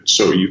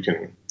so you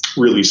can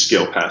really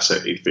scale past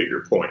that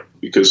 8-figure point.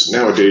 Because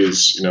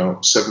nowadays,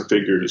 7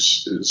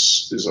 figures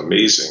is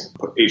amazing,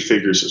 but 8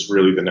 figures is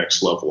really the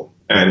next level.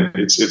 And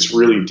it's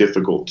really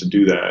difficult to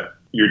do that.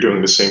 You're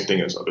doing the same thing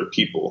as other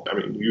people. I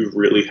mean, you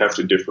really have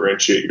to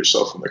differentiate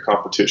yourself from the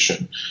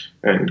competition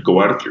and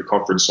go out of your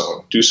comfort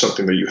zone. Do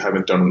something that you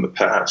haven't done in the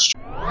past.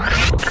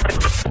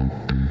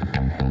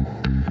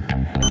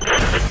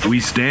 We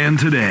stand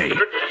today.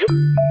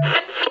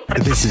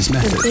 The Business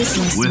Method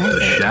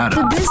with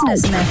Shadow. The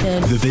Business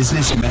Method. The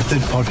Business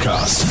Method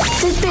Podcast.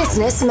 The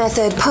Business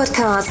Method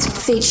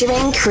Podcast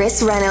featuring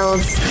Chris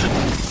Reynolds.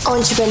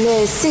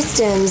 Entrepreneurs'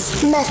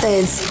 systems,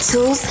 methods,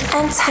 tools,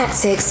 and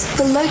tactics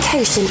for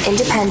location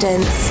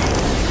independence.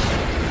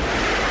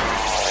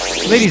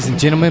 Ladies and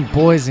gentlemen,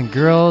 boys and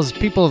girls,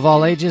 people of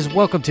all ages,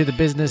 welcome to the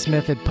Business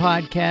Method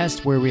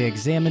Podcast, where we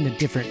examine the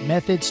different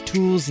methods,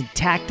 tools, and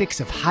tactics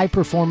of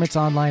high-performance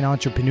online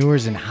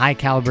entrepreneurs and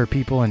high-caliber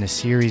people in a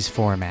series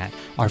format.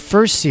 Our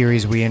first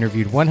series, we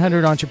interviewed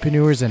 100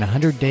 entrepreneurs in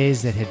 100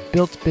 days that had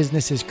built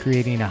businesses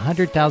creating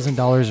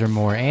 $100,000 or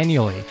more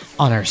annually.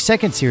 On our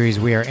second series,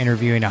 we are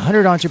interviewing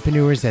 100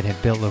 entrepreneurs that have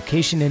built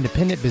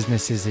location-independent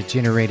businesses that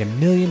generate $1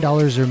 million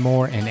or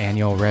more in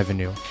annual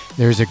revenue.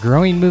 There's a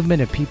growing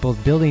movement of people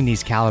building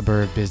these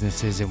caliber of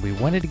businesses, and we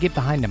wanted to get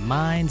behind the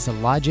minds, the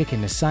logic,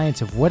 and the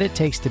science of what it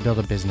takes to build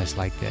a business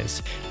like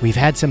this. We've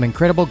had some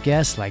incredible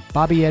guests like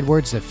Bobby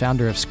Edwards, the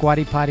founder of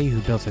Squatty Potty, who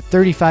built a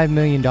 $35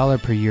 million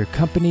per year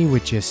company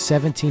with just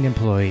 17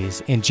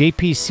 employees, and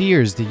JP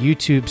Sears, the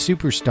YouTube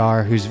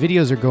superstar whose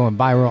videos are going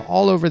viral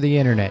all over the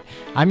internet.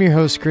 I'm your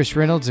host, Chris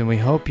Reynolds, and we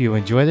hope you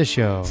enjoy the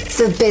show.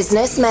 The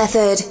Business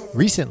Method.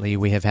 Recently,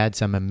 we have had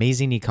some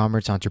amazing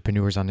e-commerce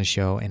entrepreneurs on the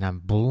show, and I'm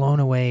blown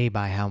away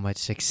by how much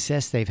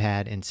success they've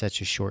had in such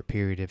a short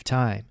period of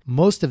time.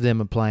 Most of them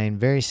applying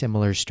very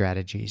similar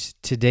strategies.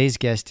 Today's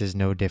guest is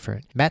no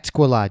different. Matt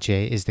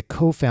Squillace is the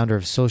co-founder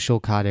of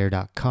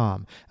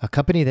socialcodair.com, a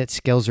company that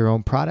scales their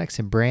own products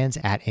and brands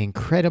at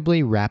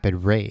incredibly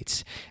rapid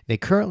rates. They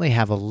currently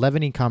have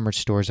 11 e-commerce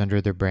stores under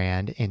their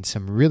brand and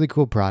some really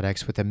cool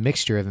products with a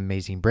mixture of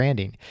amazing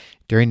branding.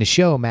 During the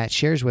show, Matt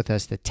shares with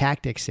us the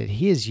tactics that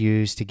he has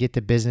used to get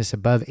the business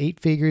above 8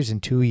 figures in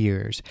 2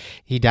 years.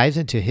 He dives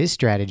into his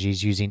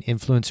strategies using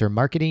influencer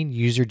marketing,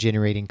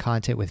 user-generating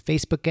content with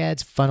Facebook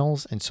ads,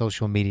 funnels, and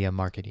social media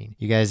marketing.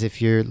 You guys,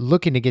 if you're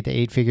looking to get to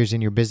 8 figures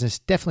in your business,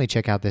 definitely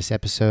check out this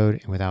episode.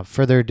 And without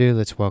further ado,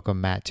 let's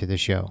welcome Matt to the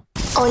show.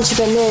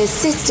 Entrepreneurs'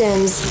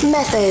 systems,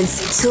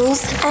 methods,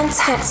 tools, and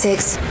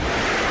tactics.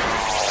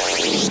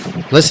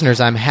 Listeners,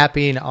 I'm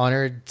happy and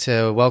honored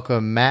to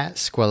welcome Matt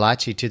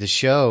Squillace to the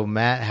show.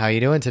 Matt, how are you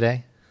doing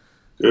today?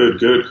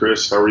 Good,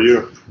 Chris. How are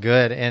you?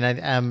 Good, and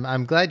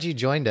I'm glad you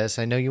joined us.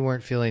 I know you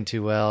weren't feeling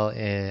too well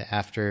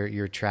after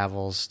your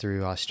travels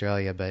through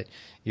Australia, but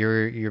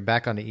you're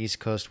back on the East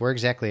Coast. Where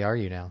exactly are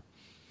you now?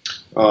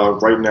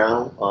 Right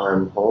now,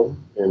 I'm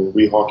home in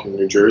Weehawken,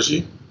 New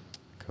Jersey.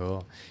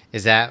 Cool.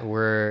 Has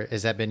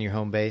that been your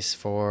home base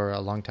for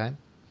a long time?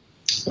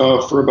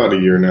 For about a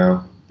year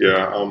now.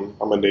 Yeah,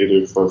 I'm a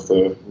native of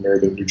the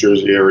northern New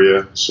Jersey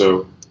area,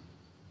 so.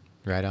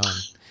 Right on.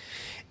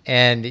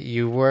 And did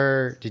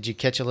you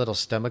catch a little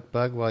stomach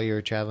bug while you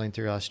were traveling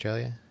through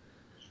Australia?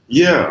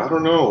 Yeah, I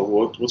don't know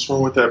what's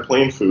wrong with that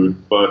plane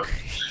food, but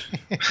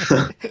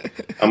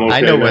I'm okay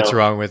I know now. what's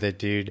wrong with it,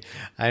 dude.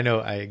 I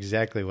know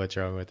exactly what's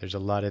wrong with it. There's a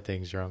lot of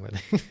things wrong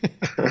with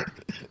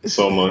it.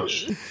 So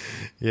much.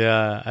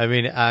 Yeah, I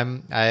mean,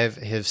 I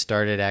have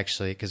started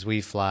actually, because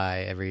we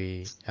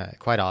fly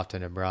quite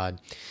often abroad.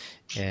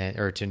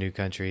 Or to new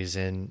countries,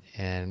 and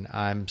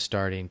I'm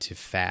starting to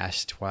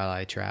fast while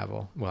I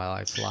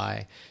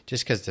fly,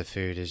 just because the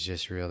food is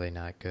just really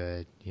not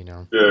good,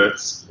 Yeah,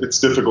 it's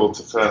difficult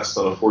to fast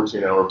on a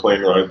 14-hour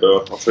plane ride, though.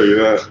 I'll tell you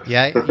that.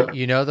 Yeah,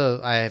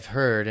 though, I've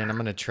heard, and I'm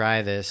going to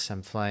try this.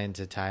 I'm flying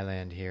to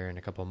Thailand here in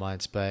a couple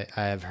months, but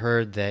I have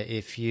heard that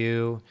if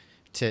you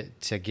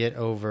to get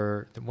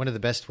over, one of the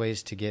best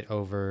ways to get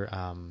over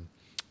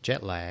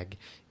jet lag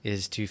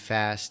is to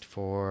fast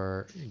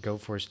go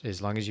for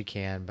as long as you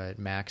can, but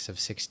max of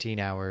 16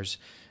 hours.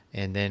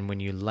 And then when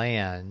you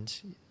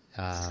land,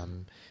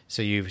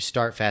 so you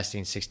start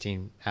fasting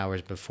 16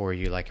 hours before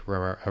you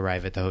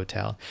arrive at the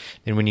hotel.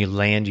 Then when you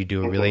land, you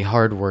do a really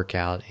hard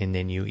workout and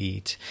then you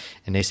eat.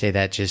 And they say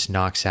that just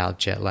knocks out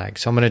jet lag.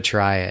 So I'm going to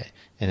try it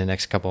in the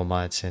next couple of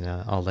months, and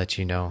I'll let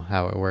you know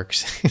how it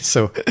works.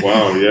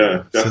 Wow,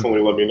 yeah,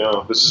 definitely let me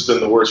know. This has been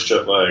the worst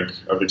jet lag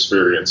I've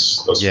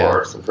experienced thus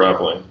far from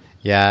traveling.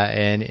 Yeah,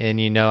 and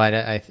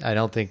I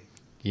don't think,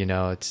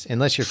 it's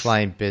unless you're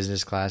flying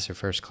business class or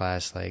first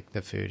class, like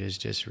the food is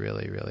just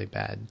really, really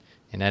bad.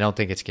 And I don't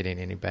think it's getting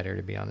any better,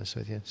 to be honest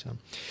with you. So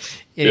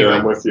anyway, yeah,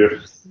 I'm with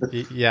you.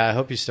 Yeah, I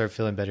hope you start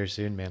feeling better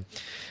soon, man.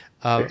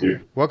 Thank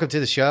you. Welcome to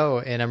the show,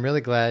 and I'm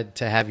really glad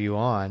to have you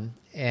on.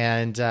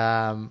 And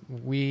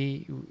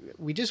we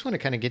just want to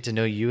kind of get to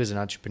know you as an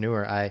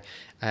entrepreneur. I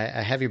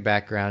have your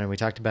background, and we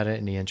talked about it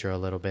in the intro a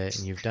little bit,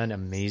 and you've done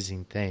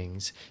amazing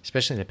things,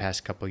 especially in the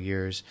past couple of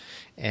years.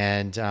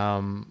 And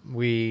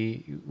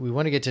we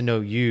want to get to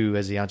know you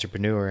as the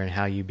entrepreneur and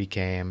how you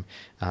became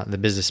the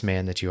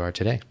businessman that you are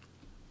today.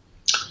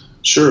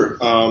 Sure.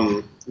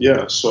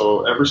 Yeah.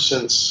 So ever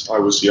since I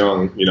was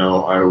young,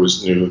 I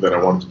always knew that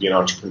I wanted to be an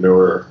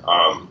entrepreneur.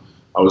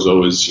 I was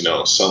always,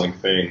 selling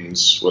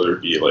things, whether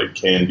it be like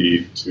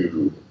candy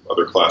to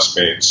other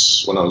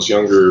classmates when I was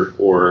younger,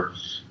 or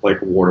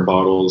like water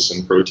bottles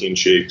and protein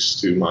shakes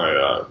to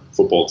my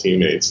football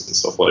teammates and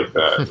stuff like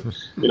that.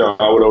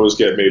 I would always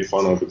get made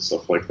fun of and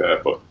stuff like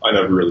that, but I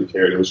never really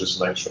cared. It was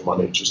just an extra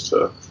money just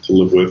to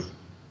live with.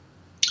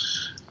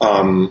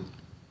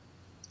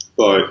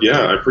 But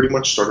yeah, I pretty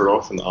much started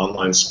off in the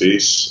online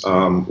space,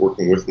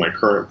 working with my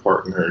current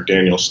partner,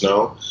 Daniel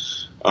Snow.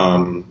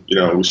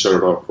 We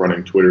started off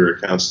running Twitter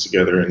accounts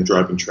together and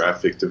driving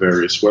traffic to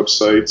various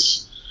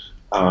websites.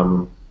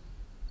 And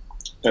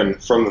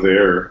from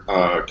there,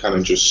 kind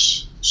of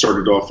just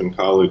started off in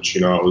college.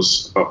 I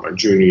was about my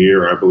junior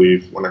year, I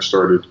believe, when I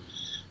started.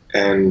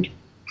 And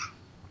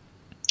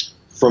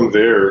from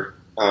there,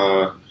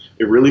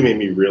 it really made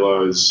me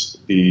realize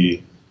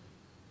the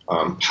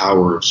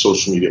power of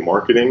social media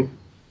marketing.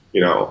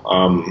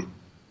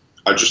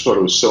 I just thought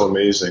it was so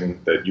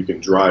amazing that you can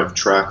drive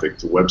traffic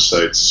to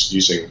websites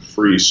using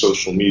free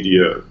social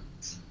media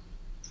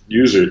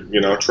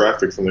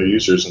traffic from their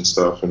users and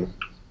stuff. And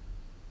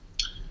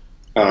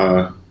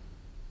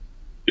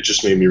it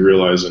just made me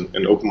realize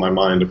and open my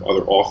mind of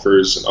other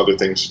offers and other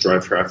things to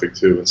drive traffic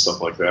to and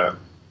stuff like that.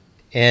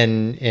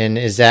 And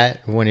is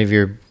that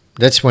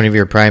that's one of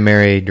your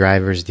primary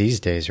drivers these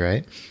days,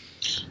 right?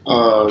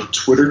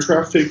 Twitter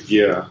traffic,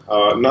 yeah.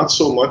 Not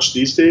so much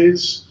these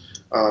days.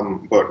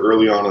 But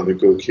early on in the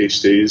Go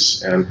Case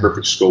days and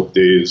Perfect Scope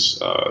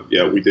days,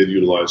 we did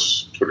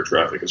utilize Twitter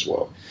traffic as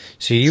well.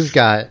 So you've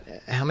got,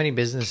 how many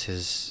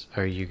businesses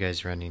are you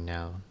guys running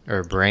now?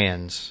 Or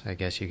brands, I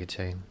guess you could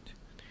say.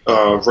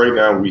 Right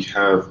now we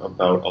have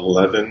about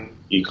 11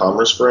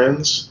 e-commerce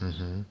brands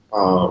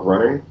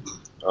running.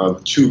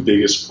 The two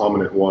biggest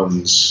prominent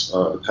ones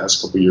the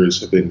past couple of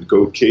years have been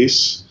Go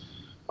Case,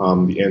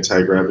 the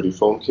anti-gravity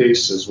foam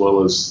case, as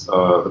well as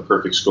the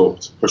Perfect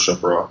Scope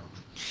push-up bra.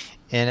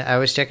 And I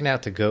was checking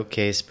out the Goat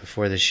Case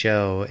before the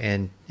show,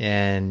 and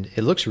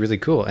it looks really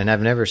cool. And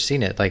I've never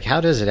seen it. Like,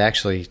 how does it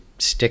actually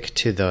stick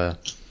to the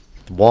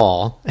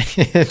wall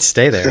and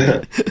stay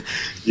there?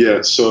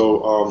 Yeah,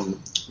 so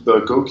the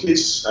Goat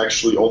Case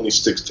actually only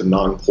sticks to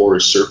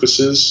non-porous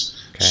surfaces.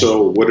 Okay.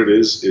 So what it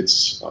is,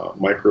 it's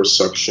micro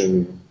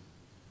suction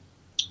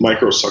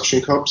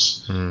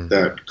cups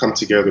that come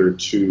together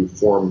to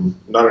form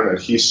not an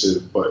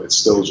adhesive, but it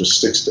still just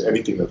sticks to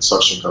anything that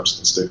suction cups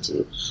can stick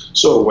to.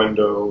 So a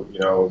window,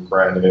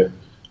 granite.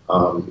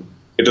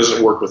 It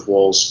doesn't work with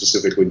walls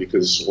specifically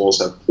because walls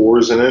have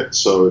pores in it,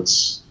 so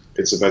it's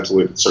a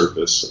ventilated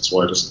surface. That's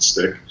why it doesn't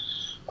stick.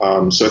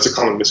 So it's a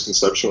common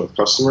misconception with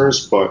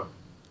customers, but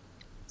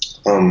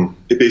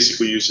it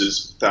basically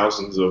uses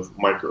thousands of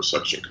micro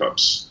suction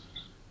cups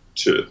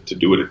to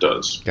do what it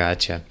does.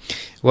 Gotcha.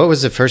 What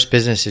was the first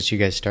business that you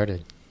guys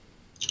started?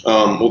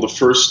 Well, the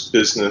first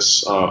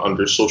business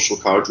under Social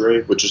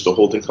Cadre, which is the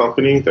holding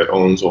company that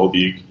owns all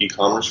the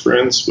e-commerce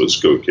brands,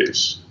 was Go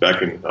Case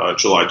back in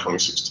July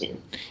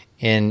 2016.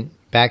 And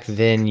back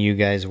then, you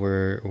guys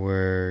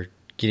were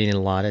getting a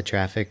lot of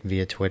traffic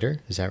via Twitter.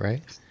 Is that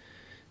right?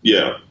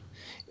 Yeah,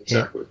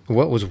 exactly. And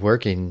what was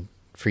working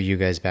for you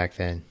guys back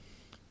then?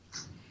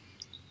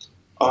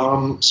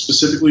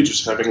 Specifically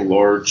just having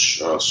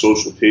large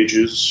social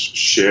pages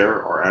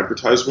share our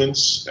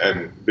advertisements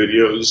and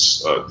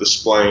videos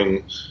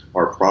displaying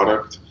our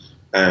product,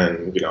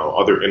 and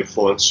other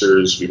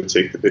influencers. We would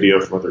take the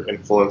video from other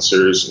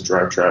influencers and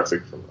drive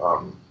traffic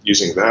from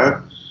using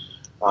that.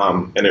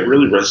 And it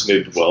really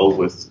resonated well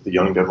with the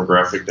young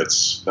demographic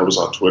that was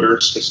on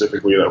Twitter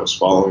specifically, that was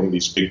following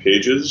these big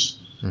pages.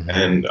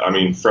 And I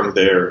mean, from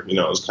there, it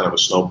was kind of a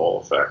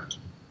snowball effect.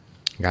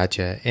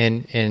 Gotcha.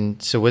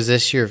 And so was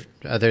this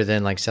other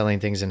than like selling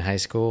things in high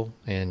school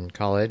and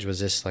college, was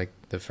this like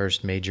the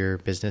first major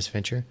business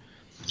venture?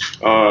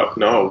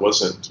 No, it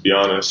wasn't, to be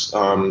honest.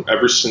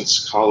 Ever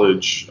since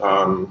college,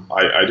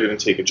 I didn't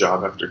take a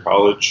job after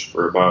college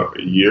for about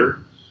a year,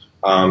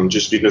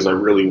 just because I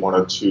really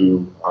wanted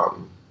to,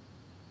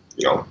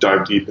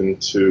 dive deep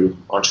into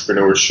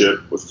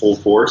entrepreneurship with full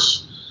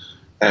force.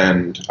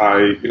 And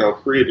I,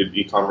 created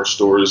e-commerce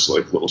stores,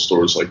 like little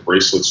stores, like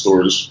bracelet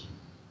stores,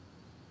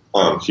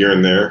 here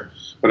and there,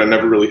 but I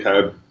never really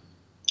had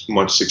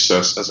much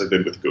success as I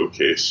did with Go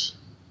Case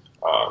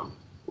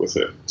with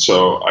it.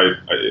 So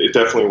it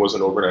definitely was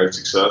an overnight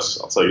success.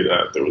 I'll tell you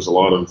that. There was a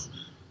lot of,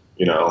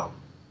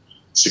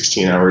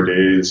 16-hour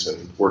days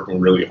and working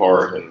really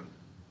hard and,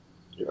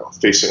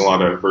 facing a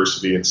lot of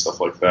adversity and stuff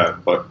like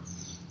that. But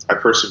I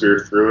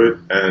persevered through it,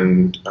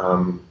 and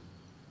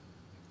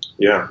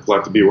yeah,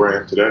 glad to be where I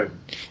am today.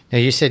 Now,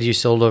 you said you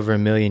sold over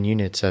 1 million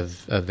units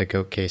of the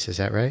goat case. Is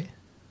that right?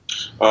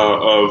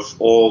 Of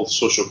all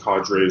Social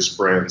Cadre's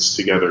brands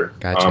together,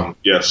 Gotcha.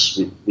 yes,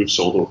 we've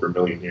sold over 1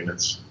 million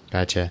units.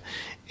 Gotcha.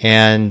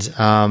 And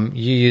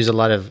you use a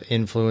lot of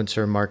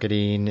influencer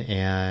marketing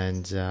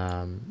and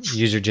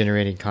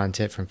user-generated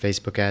content from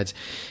Facebook ads.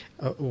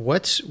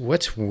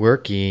 What's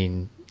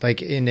working,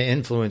 like in the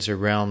influencer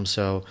realm?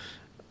 So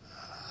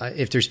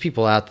if there's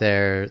people out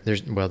there,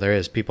 there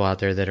is people out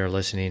there that are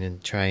listening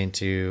and trying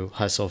to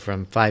hustle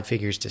from 5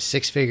 figures to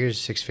 6 figures,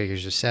 6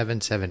 figures to 7,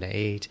 7 to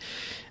 8.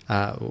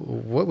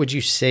 What would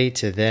you say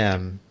to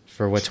them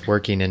for what's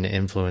working in the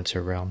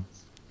influencer realm?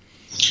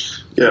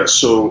 Yeah,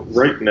 so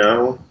right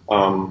now,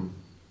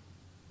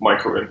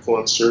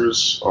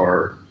 micro-influencers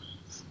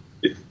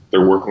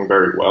they're working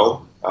very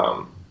well,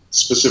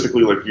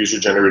 specifically like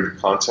user-generated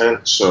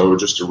content. So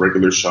just a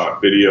regular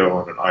shot video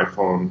on an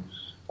iPhone.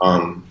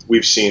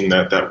 We've seen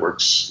that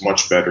works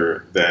much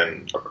better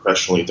than a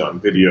professionally done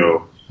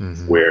video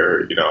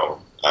where,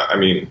 I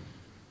mean,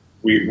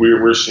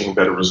 we're seeing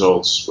better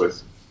results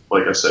with,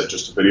 like I said,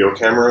 just a video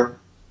camera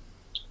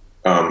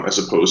as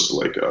opposed to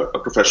like a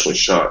professionally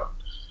shot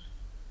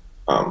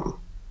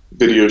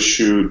video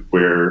shoot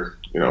where,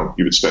 you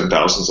would spend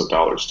thousands of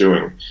dollars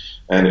doing.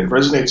 And it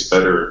resonates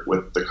better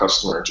with the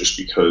customer just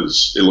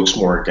because it looks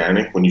more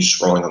organic when you're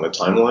scrolling on the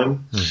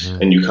timeline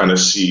and you kind of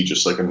see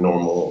just like a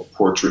normal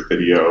portrait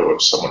video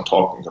of someone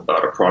talking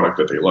about a product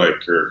that they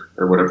like or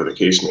whatever the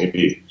case may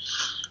be.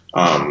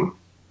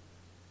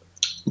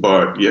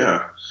 But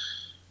yeah,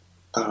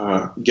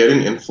 getting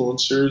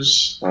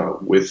influencers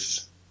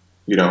with,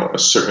 a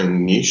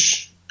certain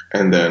niche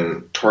and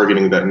then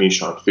targeting that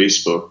niche on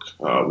Facebook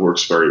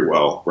works very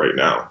well right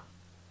now.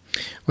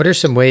 What are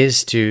some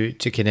ways to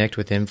connect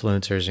with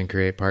influencers and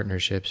create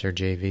partnerships or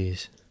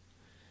JVs?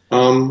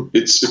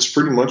 It's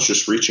pretty much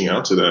just reaching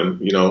out to them.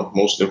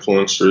 Most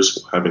influencers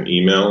will have an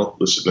email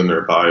listed in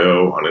their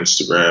bio on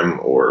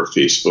Instagram or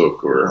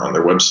Facebook or on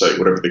their website,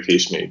 whatever the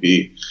case may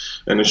be.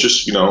 And it's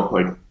just,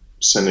 like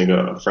sending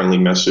a friendly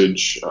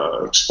message,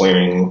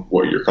 explaining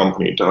what your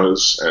company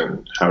does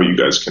and how you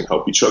guys can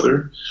help each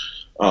other.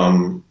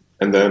 And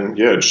then,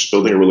 just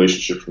building a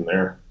relationship from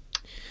there.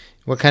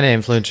 What kind of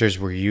influencers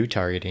were you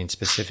targeting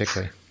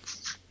specifically?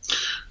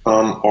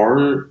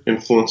 Our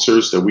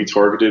influencers that we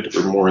targeted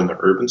were more in the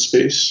urban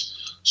space.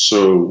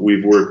 So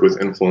we've worked with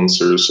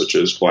influencers such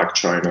as Black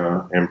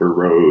China, Amber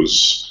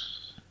Rose,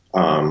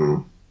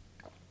 and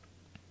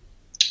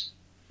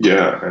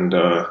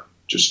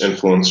just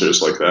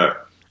influencers like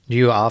that. Do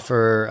you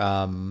offer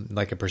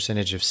like a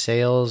percentage of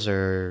sales,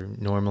 or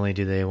normally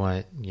do they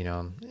want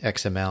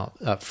X amount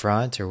up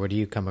front, or what do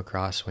you come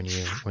across when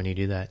you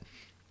do that?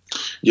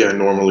 Yeah,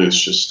 normally it's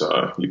just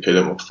you pay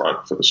them up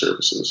front for the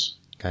services.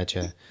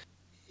 Gotcha.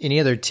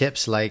 Any other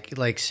tips?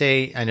 Like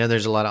say, I know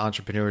there's a lot of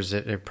entrepreneurs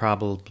that are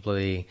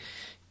probably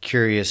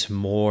curious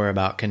more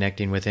about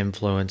connecting with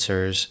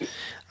influencers.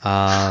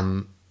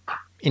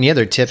 Any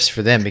other tips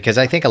for them? Because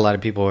I think a lot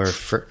of people are,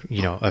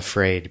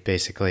 afraid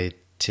basically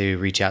to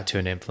reach out to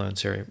an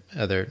influencer.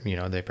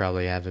 They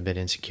probably have a bit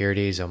of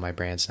insecurities. Oh, my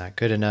brand's not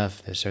good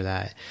enough, this or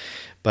that.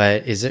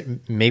 But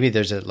maybe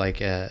there's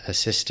a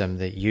system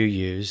that you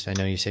used? I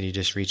know you said you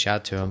just reach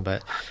out to them,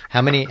 but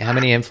how many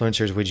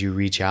influencers would you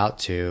reach out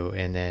to,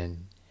 and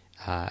then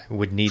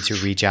would need to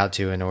reach out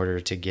to in order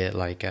to get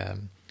like a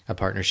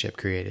partnership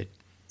created?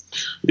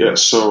 Yeah,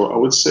 so I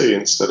would say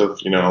instead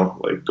of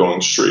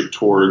going straight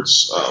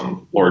towards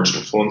large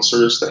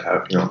influencers that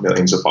have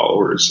millions of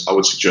followers, I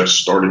would suggest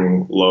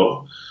starting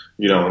low,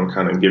 and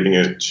kind of giving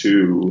it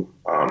to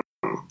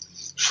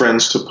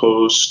friends to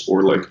post,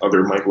 or like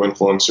other micro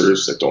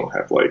influencers that don't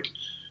have like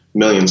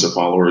millions of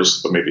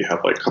followers but maybe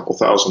have like a couple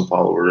thousand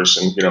followers,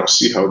 and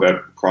see how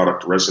that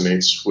product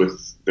resonates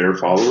with their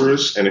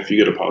followers. And if you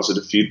get a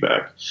positive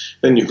feedback,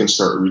 then you can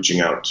start reaching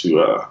out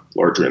to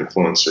larger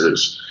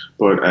influencers.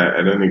 But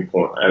at any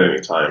point, at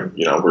any time,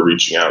 we're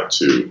reaching out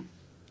to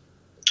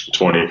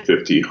 20,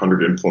 50,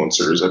 100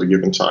 influencers at a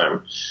given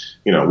time.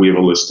 We have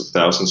a list of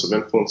thousands of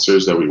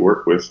influencers that we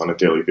work with on a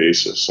daily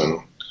basis,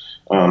 and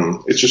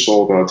it's just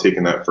all about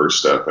taking that first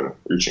step and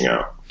reaching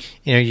out.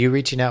 Are you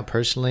reaching out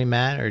personally,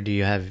 Matt, or do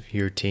you have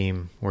your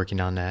team working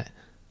on that?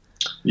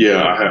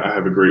 Yeah, I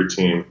have a great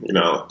team,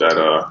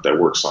 that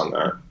works on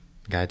that.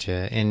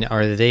 Gotcha. And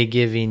are they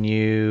giving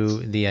you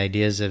the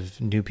ideas of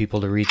new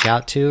people to reach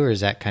out to, or is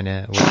that kind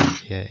of,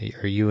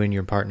 are you and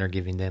your partner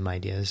giving them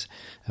ideas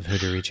of who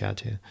to reach out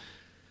to?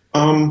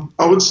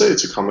 I would say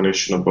it's a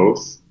combination of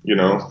both. We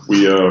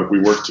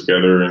work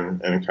together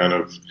and kind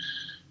of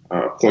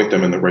point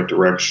them in the right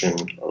direction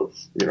of,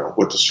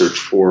 what to search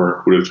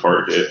for, who to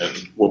target, and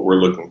what we're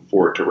looking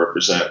for to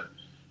represent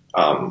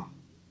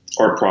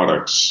our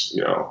products,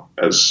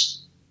 as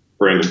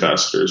brand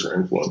ambassadors or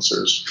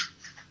influencers.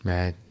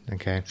 Right.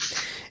 Okay.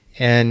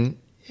 And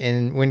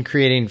when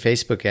creating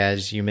Facebook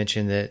ads, you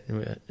mentioned that,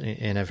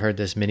 and I've heard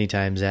this many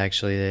times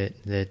actually,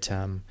 that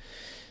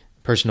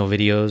personal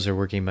videos are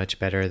working much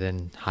better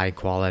than high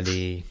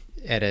quality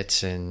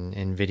edits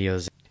and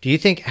videos.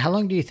 How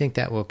long do you think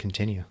that will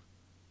continue?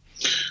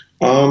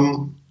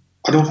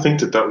 I don't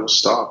think that will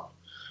stop.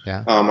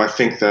 Yeah. I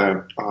think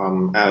that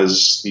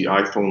as the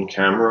iPhone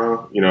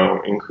camera,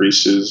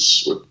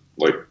 increases with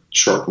like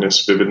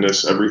sharpness,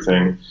 vividness,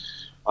 everything,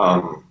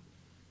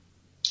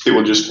 it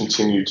will just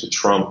continue to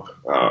trump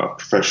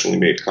professionally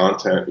made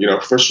content.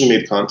 Professionally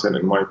made content,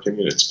 in my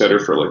opinion, it's better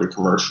for like a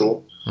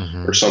commercial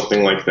or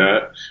something like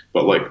that.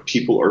 But like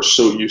people are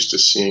so used to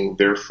seeing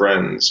their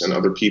friends and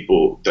other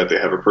people that they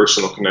have a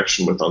personal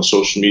connection with on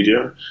social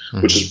media,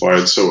 which is why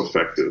it's so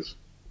effective.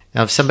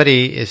 Now, if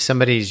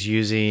somebody's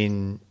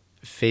using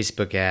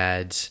Facebook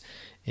ads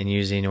and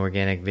using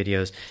organic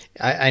videos,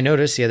 I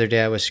noticed the other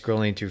day I was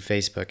scrolling through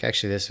Facebook.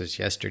 Actually, this was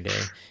yesterday,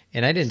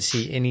 and I didn't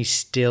see any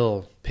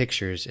still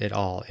pictures at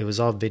all. It was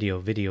all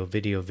video.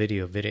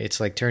 It's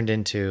like turned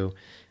into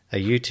a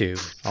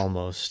YouTube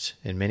almost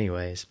in many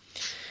ways.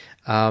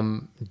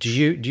 Do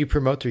you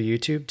promote through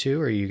YouTube too,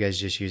 or are you guys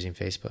just using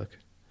Facebook?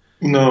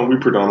 No, we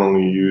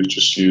predominantly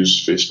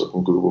use Facebook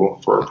and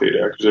Google for our paid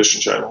acquisition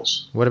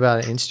channels. What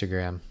about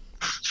Instagram?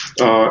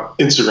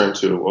 Instagram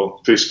too.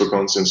 Well, Facebook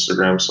owns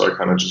Instagram, so I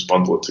kind of just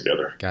bundle it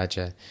together.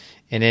 Gotcha.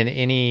 And then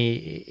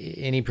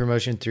any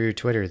promotion through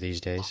Twitter these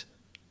days?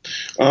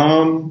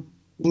 No,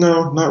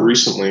 not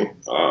recently.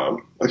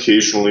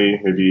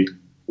 Occasionally, maybe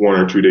 1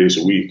 or 2 days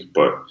a week,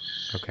 but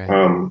okay.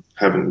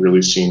 Haven't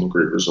really seen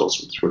great results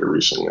with Twitter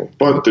recently.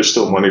 But there's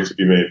still money to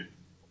be made.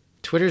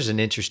 Twitter's an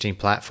interesting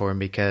platform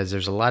because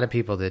there's a lot of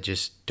people that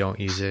just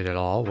don't use it at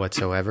all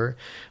whatsoever,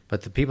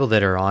 but the people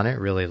that are on it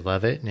really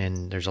love it,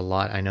 and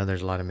I know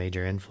there's a lot of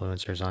major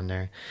influencers on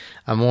there.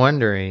 I'm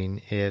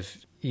wondering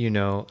if,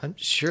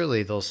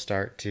 surely they'll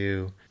start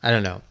to, I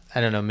don't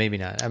know, maybe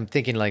not. I'm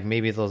thinking like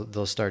maybe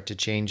they'll start to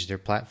change their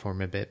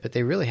platform a bit, but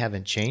they really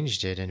haven't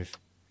changed it in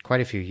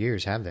quite a few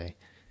years, have they?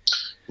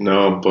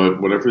 No,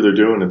 but whatever they're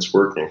doing, it's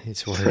working.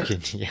 It's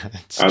working, yeah.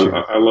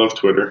 I love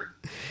Twitter.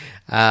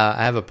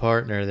 I have a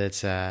partner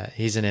that's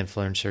he's an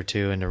influencer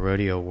too in the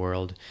rodeo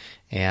world,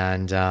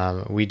 and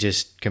we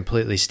just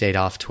completely stayed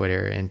off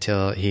Twitter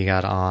until he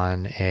got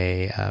on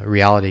a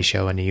reality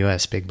show in the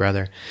U.S., Big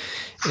Brother,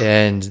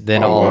 and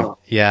then all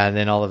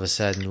of a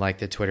sudden, like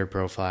the Twitter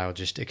profile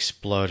just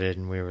exploded,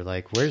 and we were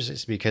like, "Where's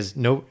this?" Because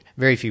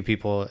very few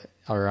people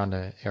are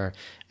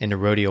in the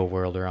rodeo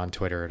world are on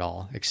Twitter at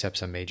all, except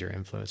some major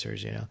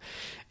influencers,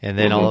 And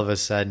then all of a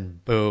sudden,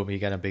 boom, you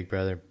got a Big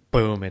Brother.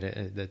 Boom!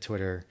 The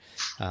Twitter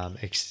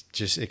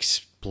just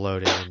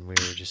exploded, and we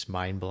were just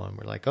mind blown.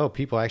 We're like, "Oh,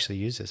 people actually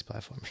use this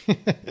platform."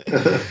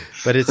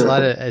 But it's a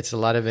lot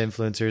of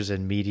influencers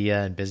and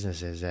media and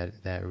businesses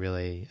that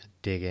really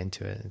dig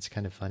into it. It's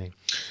kind of funny.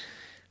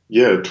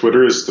 Yeah,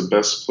 Twitter is the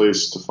best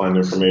place to find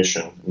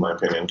information, in my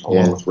opinion,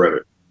 along with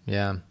Reddit.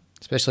 Yeah,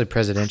 especially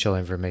presidential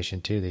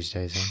information too these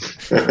days.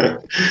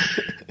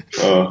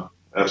 Huh?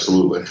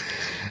 Absolutely.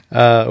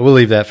 We'll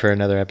leave that for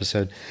another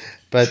episode,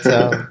 but.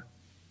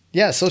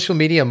 Yeah, social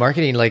media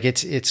marketing, like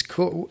it's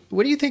cool.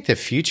 What do you think the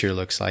future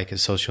looks like of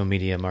social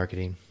media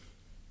marketing?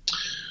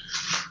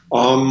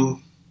 I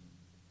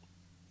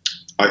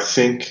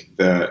think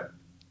that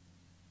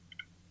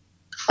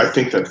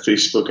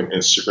Facebook and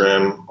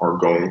Instagram are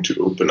going to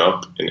open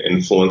up an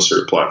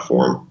influencer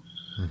platform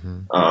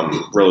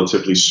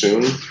relatively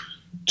soon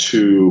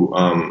to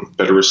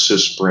better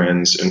assist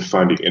brands in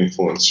finding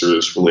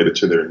influencers related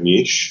to their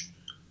niche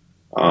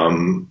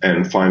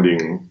and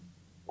finding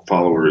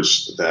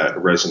followers that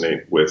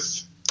resonate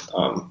with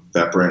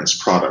that brand's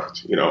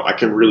product. I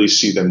can really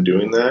see them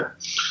doing that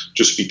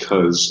just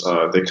because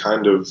they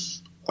kind of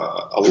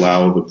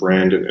allow the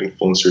brand and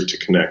influencer to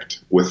connect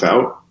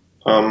without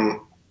a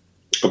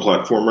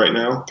platform right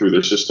now through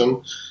their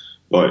system.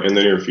 But in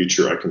the near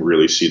future, I can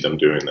really see them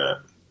doing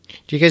that.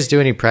 Do you guys do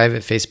any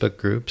private Facebook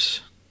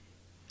groups?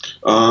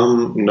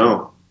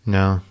 No.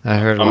 No, I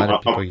heard a lot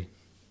of people.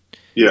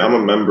 Yeah, I'm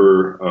a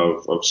member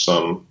of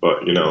some, but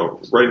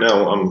right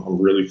now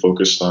I'm really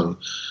focused on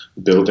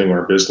building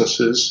our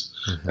businesses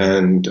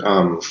and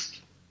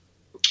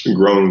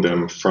growing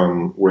them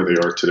from where they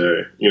are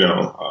today.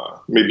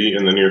 Maybe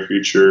in the near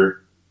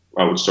future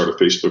I would start a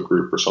Facebook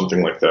group or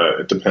something like that.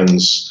 It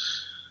depends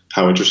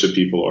how interested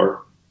people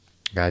are.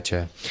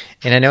 Gotcha.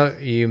 And I know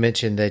you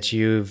mentioned that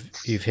you've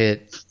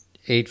hit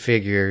 8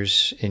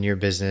 figures in your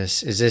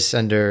business. Is this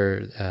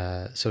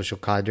under Social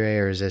Cadre,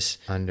 or is this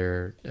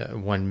under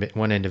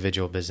one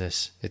individual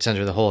business? It's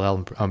under the whole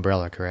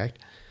umbrella, correct?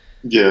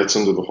 Yeah, it's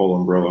under the whole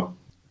umbrella.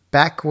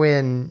 Back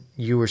when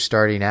you were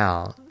starting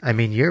out, I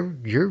mean, you're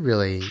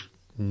really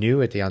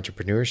new at the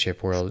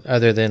entrepreneurship world,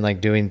 other than like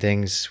doing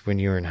things when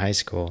you were in high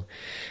school.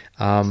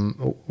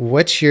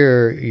 What's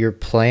your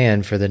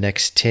plan for the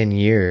next 10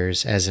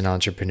 years as an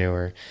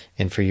entrepreneur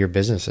and for your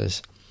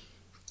businesses?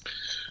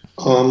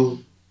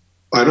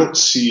 I don't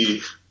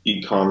see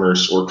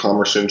e-commerce or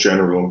commerce in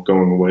general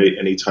going away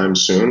anytime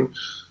soon.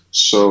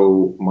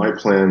 So my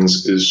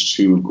plans is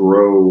to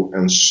grow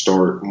and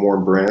start more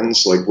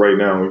brands. Like right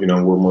now,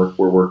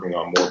 we're working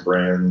on more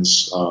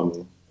brands.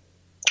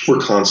 We're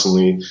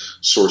constantly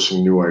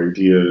sourcing new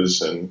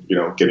ideas and,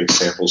 getting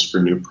samples for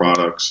new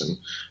products and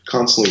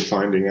constantly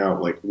finding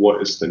out like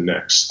what is the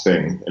next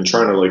thing and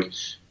trying to like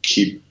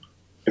keep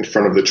in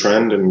front of the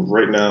trend. And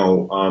right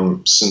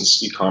now,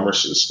 since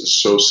e-commerce is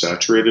so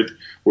saturated,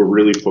 we're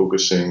really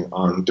focusing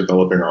on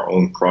developing our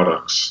own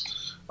products.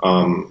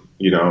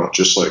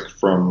 Just like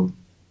from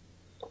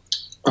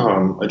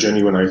a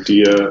genuine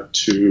idea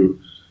to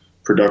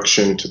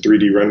production to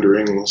 3D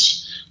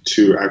renderings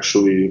to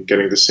actually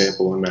getting the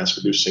sample and mass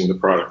producing the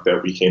product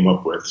that we came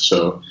up with.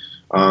 So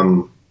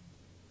I'm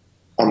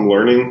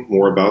learning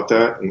more about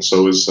that, and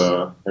so is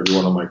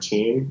everyone on my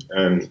team.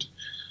 And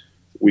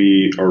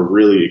we are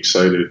really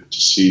excited to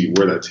see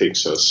where that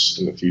takes us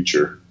in the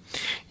future.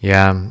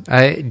 Yeah.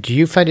 Do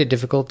you find it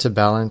difficult to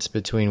balance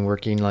between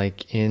working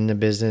like in the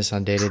business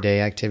on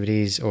day-to-day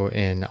activities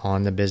and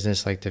on the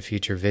business, like the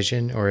future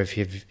vision, or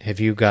have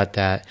you got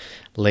that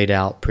laid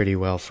out pretty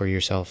well for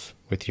yourself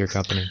with your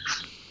company?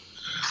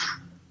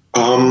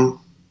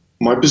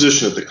 My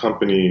position at the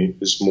company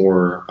is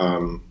more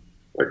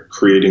like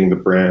creating the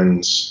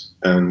brands,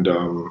 and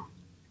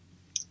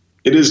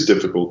it is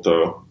difficult,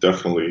 though,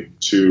 definitely,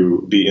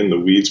 to be in the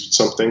weeds with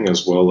something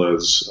as well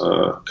as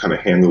kind of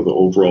handle the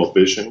overall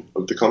vision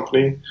of the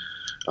company.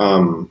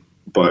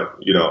 But,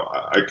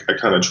 I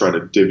kind of try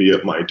to divvy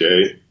up my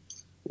day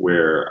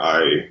where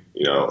I,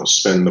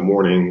 spend the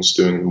mornings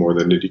doing more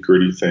the nitty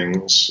gritty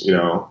things,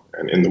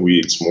 and in the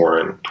weeds more.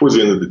 And towards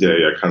the end of the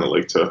day, I kind of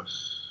like to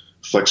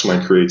flex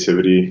my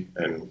creativity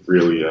and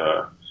really,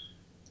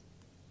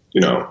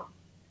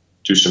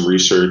 do some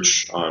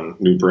research on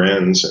new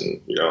brands and,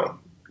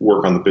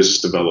 work on the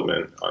business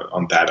development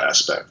on that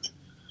aspect.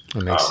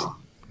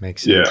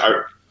 Makes sense.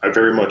 Yeah, I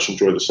very much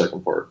enjoy the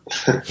second part.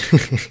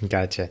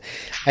 Gotcha.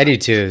 I do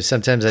too.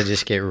 Sometimes I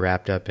just get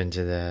wrapped up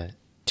into the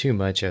too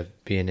much of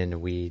being in the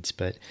weeds,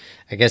 but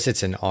I guess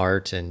it's an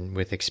art, and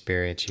with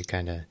experience, you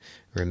kind of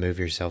remove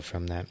yourself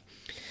from that.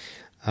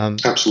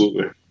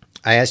 Absolutely.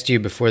 I asked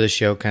you before the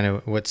show kind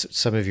of what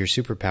some of your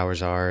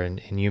superpowers are,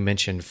 and you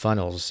mentioned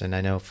funnels, and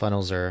I know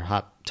funnels are a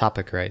hot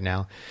topic right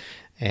now.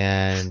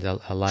 And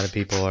a lot of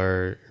people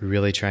are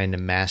really trying to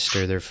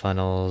master their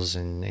funnels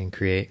and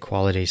create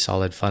quality,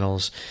 solid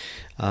funnels.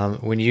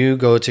 When you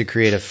go to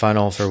create a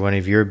funnel for one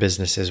of your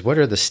businesses, what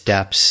are the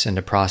steps and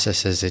the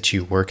processes that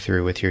you work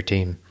through with your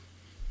team?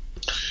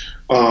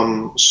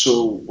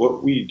 So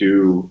what we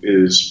do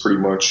is pretty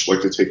much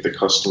like to take the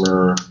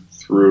customer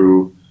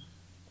through,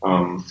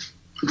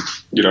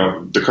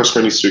 the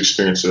customer needs to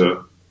experience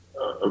a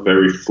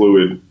very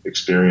fluid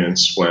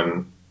experience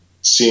when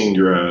seeing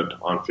your ad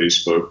on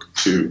Facebook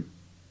to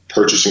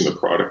purchasing the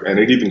product. And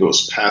it even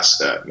goes past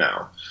that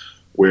now,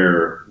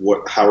 where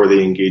how are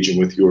they engaging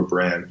with your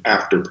brand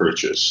after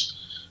purchase?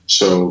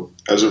 So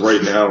as of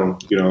right now,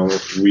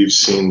 we've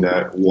seen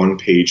that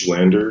one-page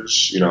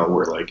landers,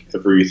 where like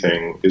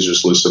everything is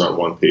just listed on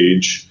one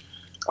page,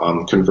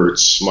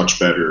 converts much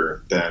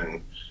better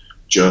than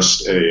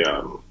just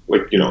a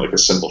like a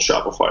simple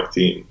Shopify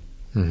theme.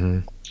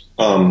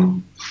 Mm-hmm.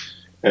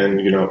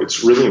 And,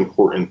 it's really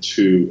important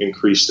to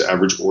increase the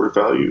average order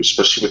value,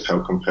 especially with how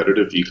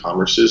competitive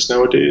e-commerce is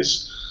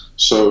nowadays.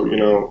 So,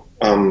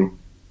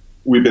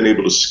 we've been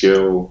able to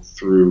scale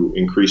through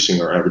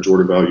increasing our average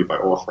order value by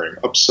offering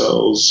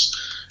upsells,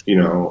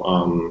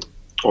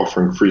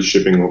 offering free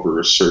shipping over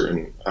a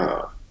certain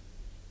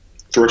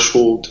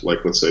threshold,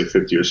 like let's say $50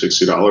 or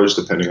 $60,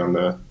 depending on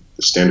the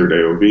standard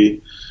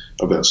AOV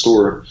of that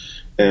store.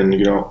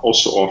 And,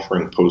 also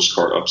offering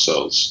postcard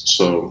upsells.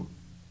 So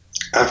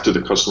after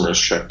the customer has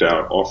checked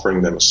out,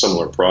 offering them a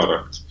similar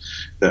product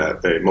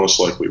that they most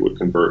likely would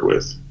convert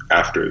with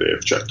after they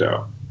have checked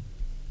out.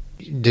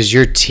 Does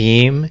your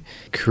team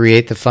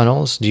create the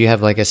funnels? Do you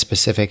have like a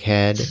specific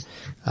head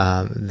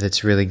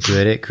that's really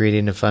good at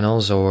creating the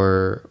funnels,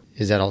 or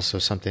is that also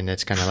something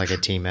that's kind of like a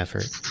team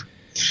effort?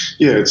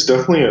 Yeah, it's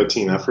definitely a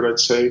team effort, I'd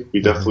say.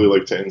 We definitely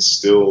like to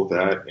instill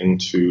that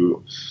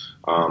into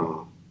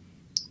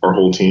our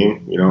whole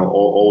team,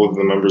 all of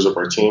the members of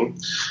our team.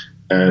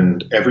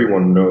 And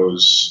everyone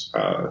knows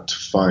to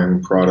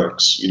find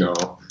products,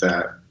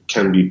 that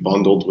can be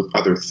bundled with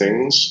other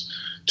things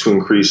to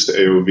increase the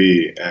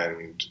AOV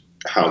and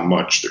how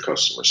much the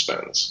customer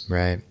spends.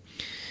 Right.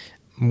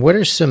 What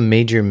are some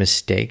major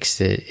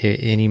mistakes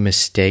any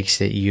mistakes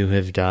that you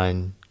have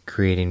done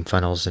creating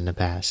funnels in the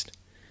past?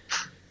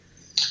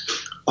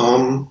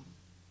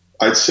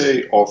 I'd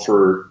say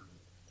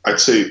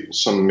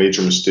some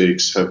major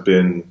mistakes have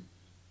been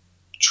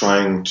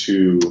trying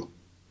to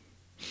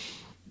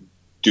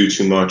do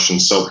too much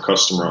and sell the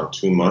customer on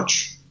too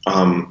much.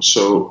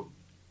 So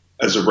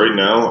as of right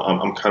now,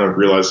 I'm kind of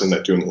realizing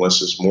that doing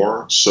less is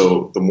more.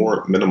 So the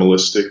more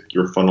minimalistic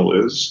your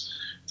funnel is,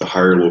 the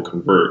higher it will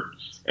convert.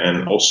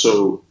 And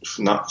also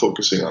not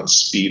focusing on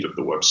speed of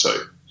the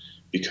website,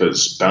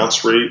 because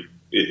bounce rate,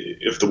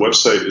 if the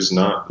website is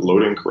not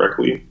loading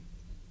correctly,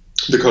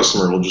 the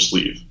customer will just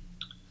leave.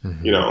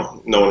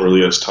 Mm-hmm. No one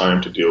really has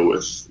time to deal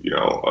with,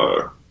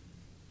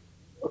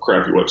 a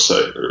crappy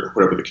website or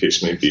whatever the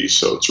case may be.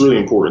 So it's really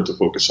important to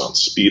focus on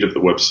speed of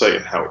the website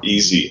and how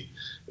easy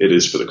it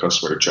is for the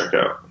customer to check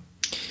out.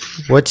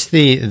 What's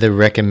the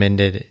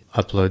recommended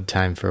upload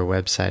time for a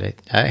website?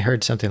 I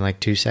heard something like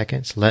 2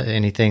 seconds.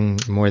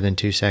 Anything more than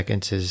 2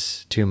 seconds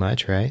is too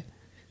much, right?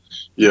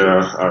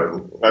 Yeah,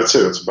 I'd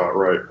say that's about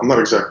right. I'm not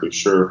exactly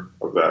sure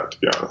of that, to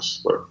be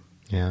honest. But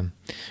yeah.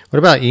 What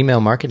about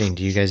email marketing?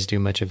 Do you guys do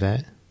much of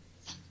that?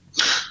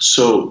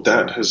 so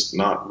that has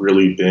not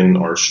really been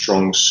our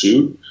strong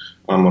suit.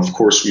 Of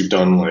course, we've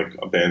done like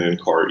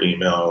abandoned cart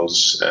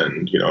emails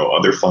and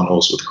other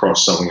funnels with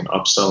cross selling and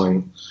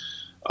upselling.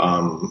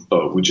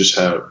 But we just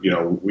have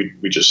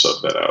we just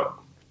sub that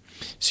out.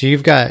 So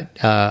you've got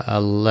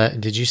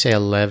did you say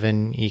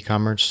 11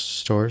 e-commerce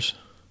stores?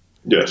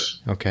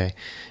 Yes. Okay.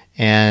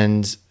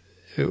 And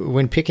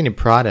when picking a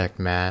product,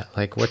 Matt,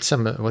 like what's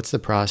the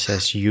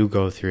process you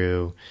go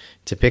through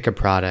to pick a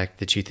product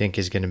that you think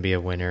is going to be a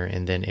winner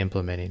and then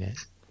implementing it?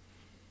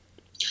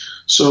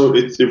 So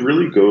it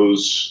really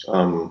goes,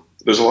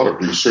 there's a lot of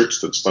research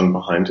that's done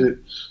behind it.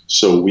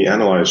 So we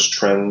analyze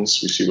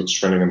trends, we see what's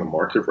trending in the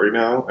market right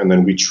now, and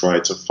then we try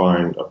to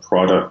find a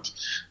product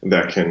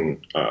that can,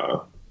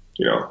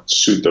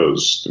 suit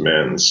those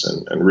demands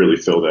and really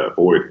fill that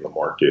void in the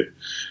market.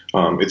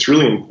 It's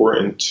really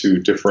important to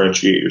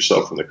differentiate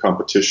yourself from the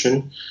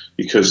competition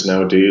because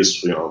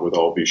nowadays, with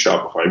all these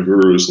Shopify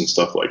gurus and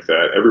stuff like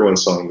that,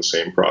 everyone's selling the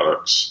same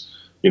products,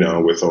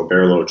 with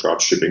Oberlo,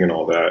 drop shipping and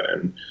all that.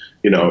 And,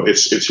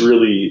 it's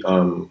really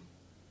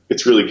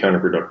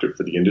counterproductive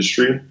for the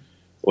industry.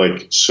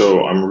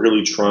 So I'm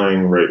really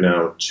trying right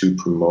now to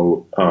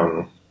promote,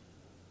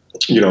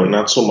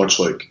 not so much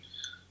like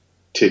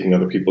taking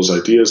other people's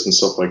ideas and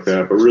stuff like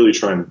that, but really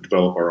trying to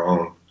develop our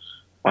own.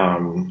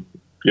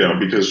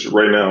 Because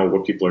right now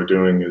what people are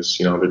doing is,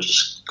 they're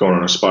just going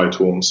on a spy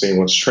tool and seeing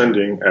what's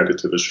trending, add it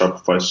to the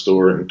Shopify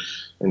store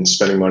and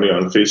spending money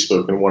on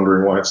Facebook and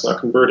wondering why it's not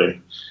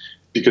converting.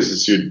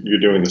 Because you're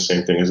doing the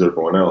same thing as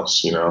everyone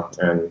else,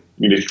 and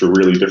you need to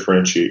really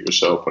differentiate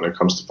yourself when it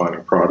comes to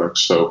finding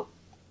products. So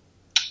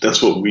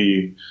that's what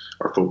we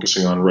are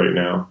focusing on right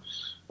now.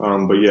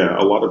 But yeah,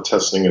 a lot of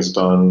testing is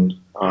done,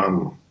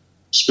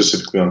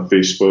 specifically on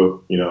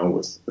Facebook,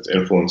 with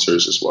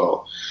influencers as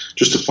well,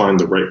 just to find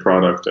the right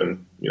product.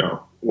 And,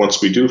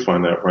 once we do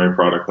find that right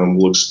product, then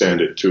we'll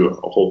expand it to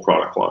a whole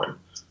product line.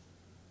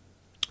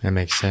 That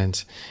makes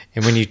sense.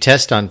 And when you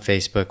test on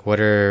Facebook,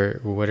 what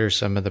are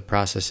some of the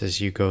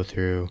processes you go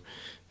through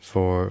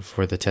for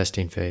the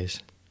testing phase?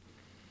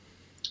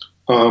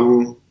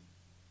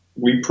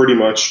 We pretty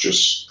much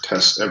just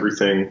test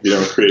everything,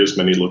 create as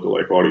many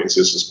lookalike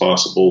audiences as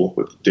possible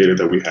with the data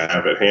that we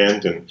have at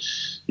hand and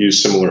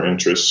use similar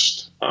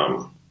interest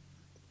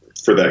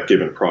for that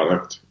given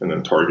product and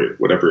then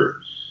target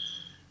whatever.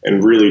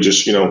 And really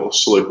just, so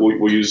like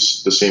we'll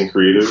use the same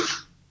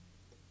creative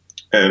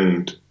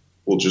and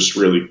we'll just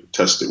really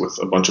test it with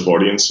a bunch of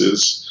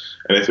audiences.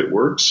 And if it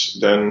works,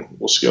 then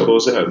we'll scale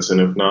those ads.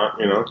 And if not,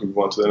 move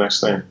on to the next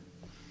thing.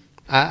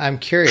 I'm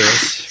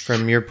curious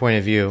from your point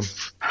of view.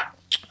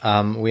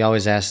 We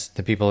always ask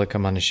the people that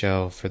come on the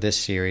show for this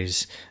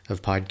series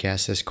of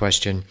podcasts this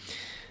question.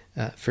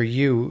 For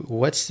you,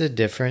 what's the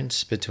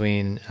difference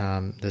between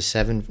the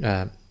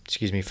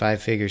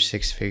 5-figure,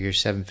 6-figure,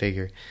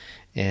 7-figure?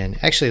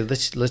 And actually,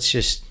 let's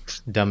just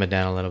dumb it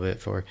down a little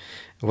bit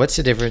what's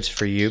the difference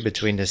for you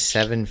between the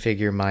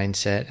 7-figure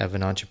mindset of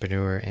an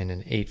entrepreneur and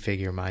an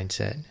 8-figure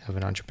mindset of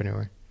an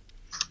entrepreneur?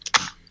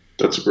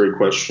 That's a great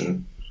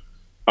question.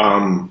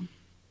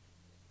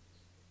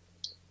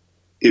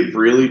 It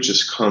really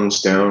just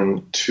comes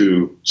down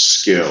to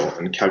scale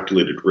and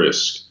calculated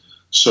risk.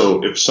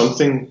 So if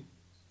something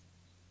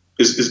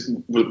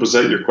was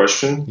that your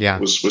question? Yeah.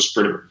 Was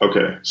pretty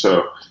okay.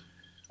 So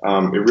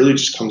it really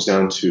just comes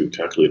down to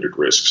calculated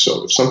risk.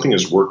 So if something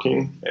is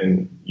working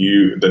and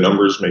the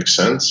numbers make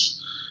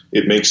sense,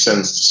 it makes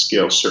sense to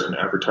scale certain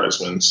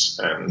advertisements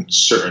and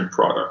certain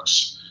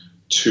products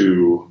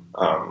to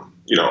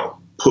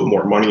put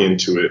more money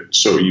into it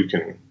so you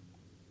can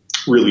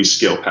really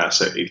scale past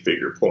that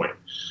 8-figure point.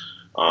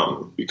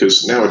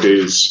 Because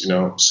nowadays,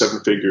 7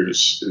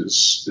 figures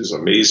is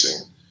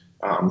amazing,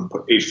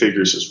 but 8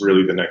 figures is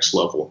really the next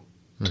level.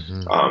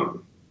 Mm-hmm.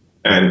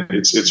 And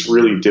it's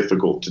really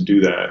difficult to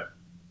do that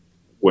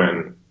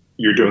when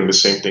you're doing the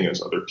same thing as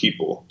other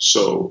people.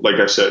 So like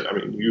I said,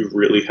 you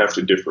really have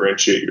to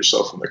differentiate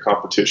yourself from the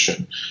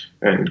competition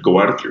and go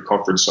out of your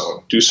comfort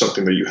zone, do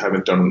something that you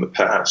haven't done in the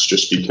past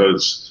just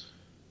because,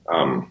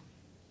 and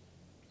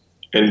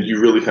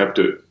you really have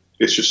to,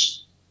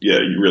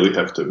 you really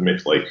have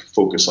to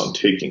focus on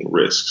taking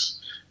risks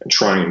and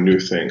trying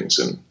new things.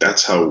 And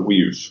that's how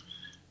we've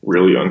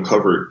really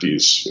uncovered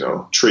these,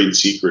 trade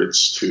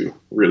secrets to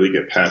really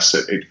get past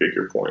that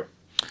 8-figure point.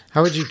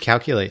 How would you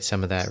calculate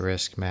some of that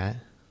risk, Matt?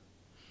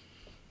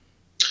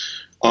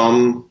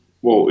 Well,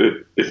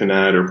 if an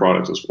ad or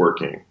product is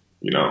working,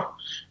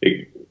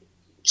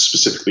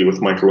 specifically with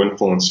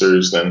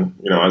micro-influencers, then,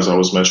 as I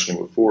was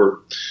mentioning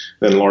before,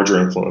 then larger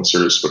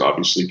influencers would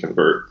obviously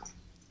convert.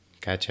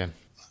 Gotcha.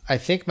 I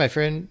think, my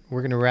friend,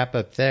 we're going to wrap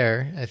up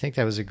there. I think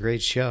that was a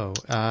great show.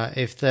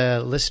 If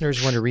the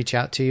listeners want to reach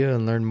out to you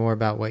and learn more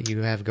about what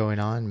you have going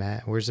on,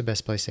 Matt, where's the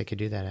best place they could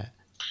do that at?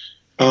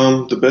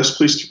 The best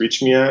place to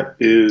reach me at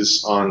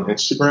is on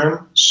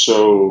Instagram.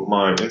 So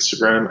my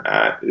Instagram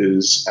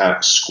is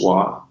at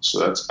Squaw. So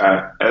that's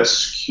at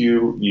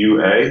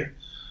SQUA.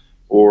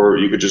 Or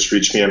you could just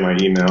reach me at my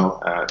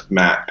email at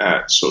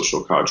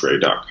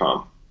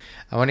matt@socialcadre.com.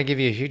 I want to give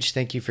you a huge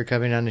thank you for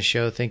coming on the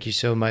show. Thank you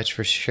so much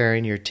for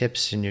sharing your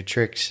tips and your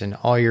tricks and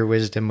all your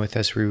wisdom with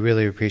us. We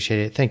really appreciate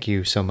it. Thank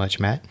you so much,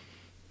 Matt.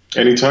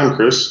 Anytime,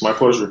 Chris. My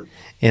pleasure.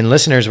 And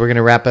listeners, we're going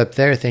to wrap up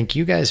there. Thank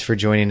you guys for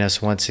joining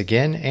us once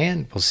again,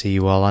 and we'll see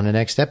you all on the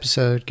next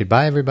episode.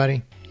 Goodbye,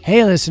 everybody.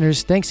 Hey,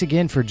 listeners, thanks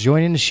again for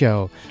joining the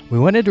show. We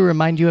wanted to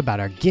remind you about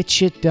our Get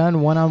Shit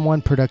Done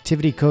one-on-one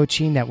productivity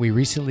coaching that we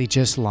recently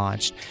just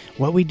launched.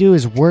 What we do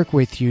is work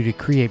with you to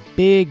create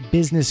big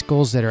business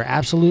goals that are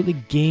absolutely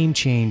game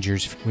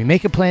changers. We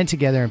make a plan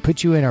together and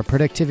put you in our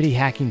productivity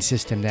hacking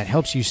system that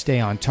helps you stay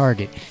on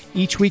target.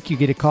 Each week you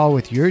get a call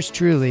with yours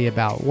truly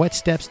about what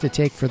steps to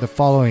take for the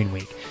following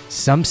week.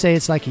 Some say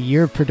it's like a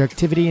year of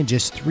productivity in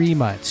just 3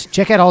 months.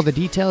 Check out all the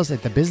details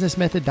at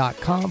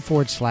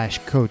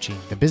thebusinessmethod.com/coaching.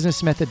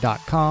 thebusinessmethod.com/coaching.